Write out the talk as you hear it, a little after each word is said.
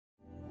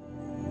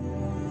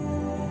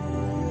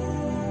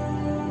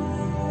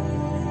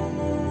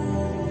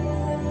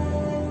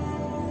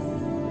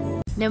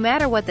No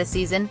matter what the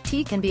season,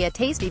 tea can be a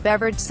tasty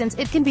beverage since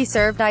it can be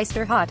served iced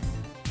or hot.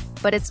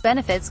 But its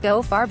benefits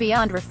go far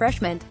beyond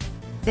refreshment.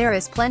 There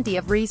is plenty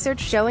of research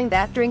showing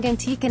that drinking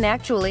tea can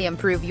actually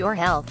improve your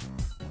health.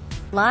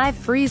 Live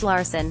freeze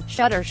Larson,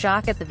 Shutter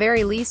Shock. At the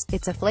very least,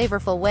 it's a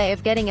flavorful way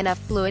of getting enough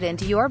fluid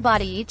into your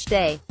body each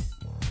day.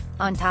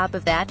 On top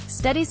of that,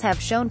 studies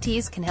have shown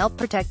teas can help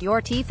protect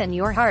your teeth and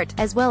your heart,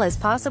 as well as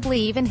possibly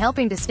even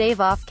helping to stave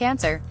off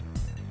cancer.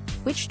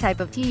 Which type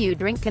of tea you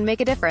drink can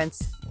make a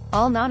difference.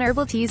 All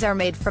non-herbal teas are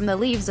made from the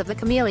leaves of the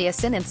Camellia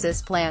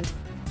sinensis plant.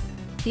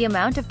 The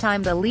amount of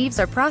time the leaves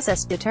are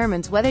processed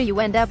determines whether you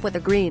end up with a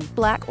green,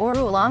 black, or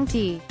oolong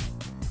tea.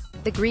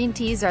 The green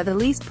teas are the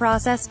least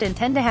processed and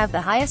tend to have the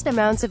highest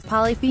amounts of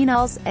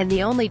polyphenols, and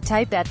the only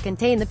type that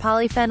contain the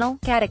polyphenol,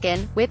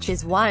 catechin, which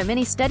is why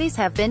many studies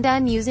have been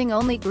done using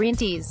only green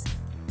teas.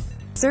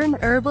 Certain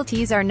herbal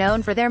teas are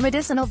known for their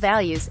medicinal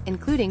values,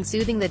 including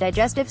soothing the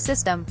digestive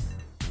system.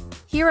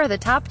 Here are the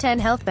top 10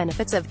 health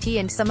benefits of tea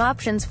and some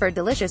options for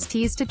delicious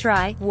teas to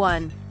try.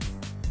 1.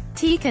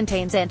 Tea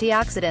contains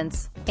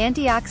antioxidants.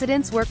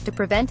 Antioxidants work to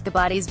prevent the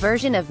body's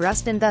version of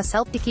rust and thus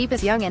help to keep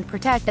us young and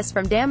protect us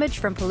from damage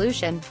from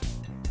pollution.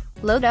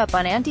 Load up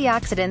on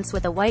antioxidants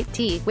with a white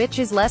tea, which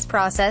is less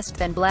processed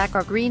than black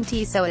or green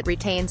tea, so it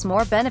retains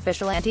more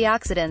beneficial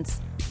antioxidants.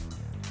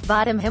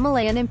 Bottom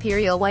Himalayan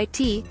Imperial White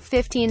Tea,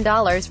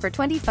 $15 for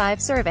 25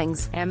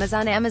 servings,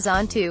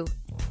 Amazon 2.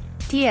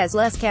 Tea has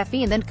less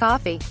caffeine than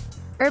coffee.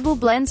 Herbal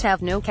blends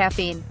have no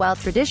caffeine, while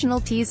traditional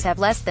teas have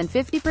less than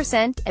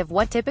 50% of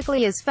what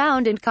typically is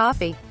found in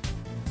coffee.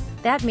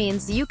 That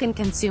means you can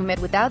consume it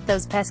without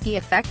those pesky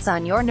effects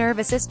on your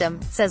nervous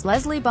system, says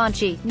Leslie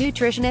Bonchi,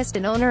 nutritionist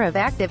and owner of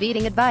Active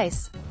Eating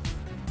Advice.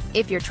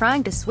 If you're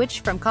trying to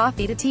switch from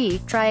coffee to tea,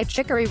 try a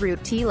chicory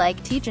root tea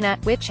like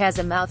Teechana, which has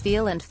a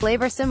mouthfeel and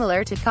flavor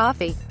similar to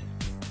coffee.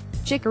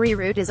 Chicory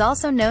root is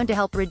also known to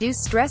help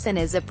reduce stress and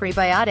is a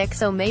prebiotic,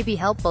 so may be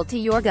helpful to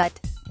your gut.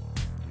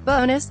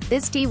 Bonus,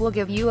 this tea will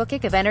give you a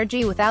kick of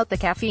energy without the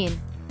caffeine.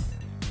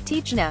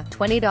 Teechana,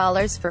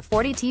 $20 for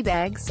 40 tea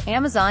bags,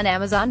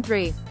 Amazon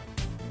 3.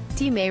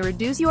 Tea may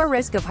reduce your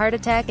risk of heart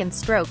attack and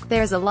stroke.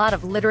 There's a lot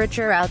of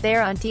literature out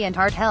there on tea and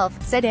heart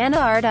health, said Anna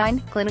Ardine,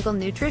 clinical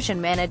nutrition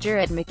manager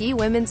at McGee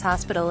Women's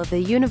Hospital of the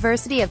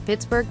University of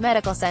Pittsburgh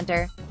Medical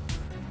Center.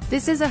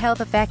 This is a health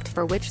effect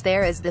for which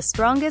there is the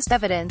strongest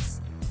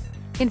evidence.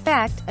 In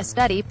fact, a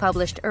study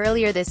published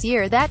earlier this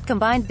year that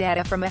combined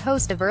data from a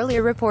host of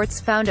earlier reports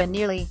found a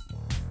nearly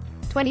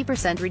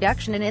 20%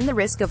 reduction in the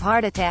risk of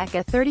heart attack,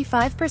 a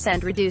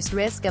 35% reduced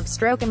risk of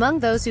stroke among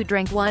those who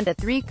drank 1 to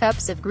 3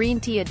 cups of green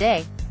tea a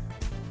day.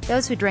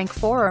 Those who drank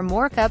 4 or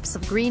more cups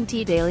of green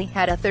tea daily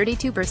had a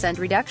 32%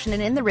 reduction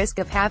in the risk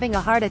of having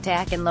a heart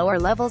attack and lower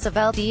levels of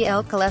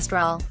LDL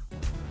cholesterol.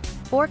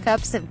 4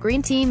 cups of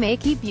green tea may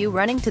keep you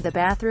running to the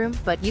bathroom,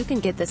 but you can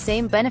get the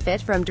same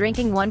benefit from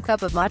drinking 1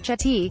 cup of matcha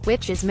tea,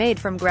 which is made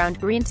from ground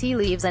green tea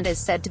leaves and is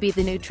said to be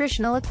the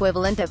nutritional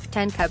equivalent of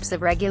 10 cups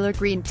of regular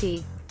green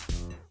tea.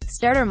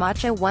 Starter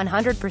Matcha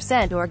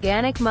 100%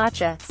 Organic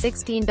Matcha,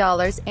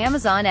 $16,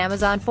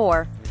 Amazon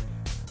 4.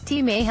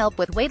 Tea may help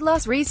with weight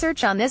loss.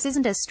 Research on this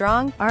isn't as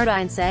strong,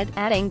 Ardine said,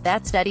 adding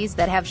that studies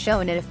that have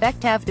shown an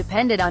effect have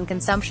depended on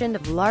consumption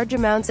of large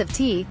amounts of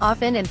tea,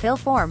 often in pill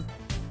form.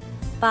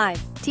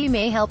 5. Tea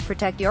may help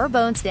protect your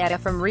bones. Data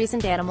from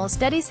recent animal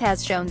studies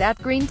has shown that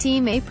green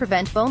tea may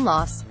prevent bone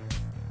loss.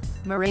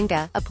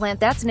 Moringa, a plant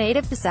that's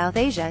native to South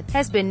Asia,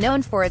 has been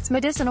known for its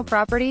medicinal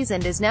properties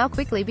and is now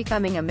quickly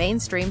becoming a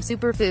mainstream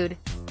superfood.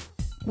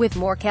 With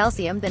more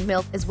calcium than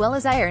milk, as well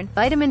as iron,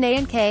 vitamin A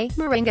and K,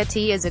 moringa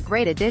tea is a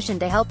great addition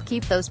to help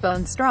keep those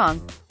bones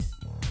strong.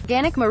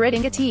 Organic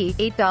moringa tea,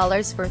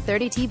 $8 for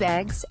 30 tea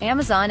bags,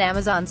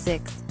 Amazon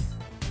 6.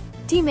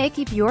 Tea may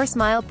keep your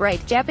smile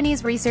bright.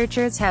 Japanese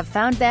researchers have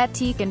found that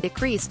tea can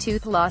decrease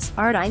tooth loss,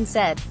 Ardine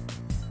said.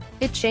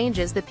 It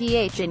changes the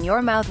pH in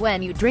your mouth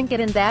when you drink it,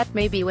 and that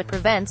may be what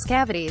prevents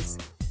cavities.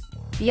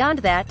 Beyond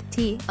that,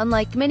 tea,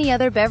 unlike many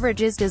other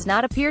beverages, does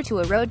not appear to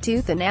erode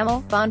tooth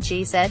enamel,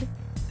 Bonchi said.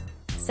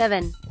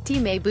 7. Tea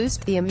may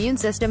boost the immune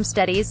system.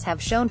 Studies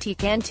have shown tea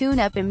can tune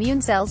up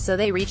immune cells so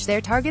they reach their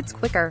targets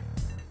quicker.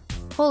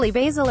 Holy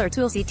basil or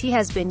tulsi tea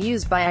has been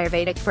used by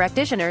Ayurvedic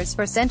practitioners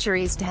for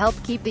centuries to help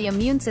keep the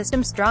immune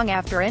system strong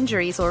after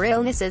injuries or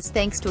illnesses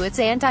thanks to its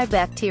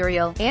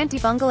antibacterial,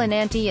 antifungal and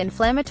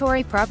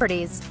anti-inflammatory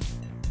properties.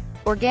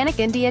 Organic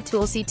India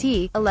Tulsi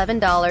Tea,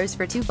 $11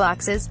 for 2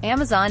 boxes,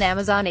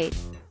 Amazon 8.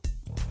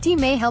 Tea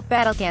may help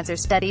battle cancer.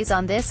 Studies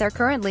on this are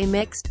currently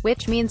mixed,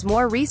 which means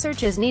more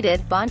research is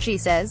needed, Bonchi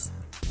says.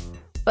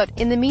 But,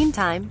 in the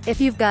meantime, if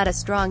you've got a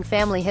strong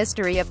family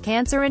history of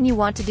cancer and you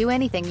want to do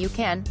anything you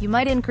can, you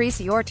might increase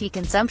your tea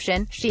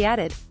consumption, she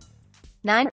added. 9.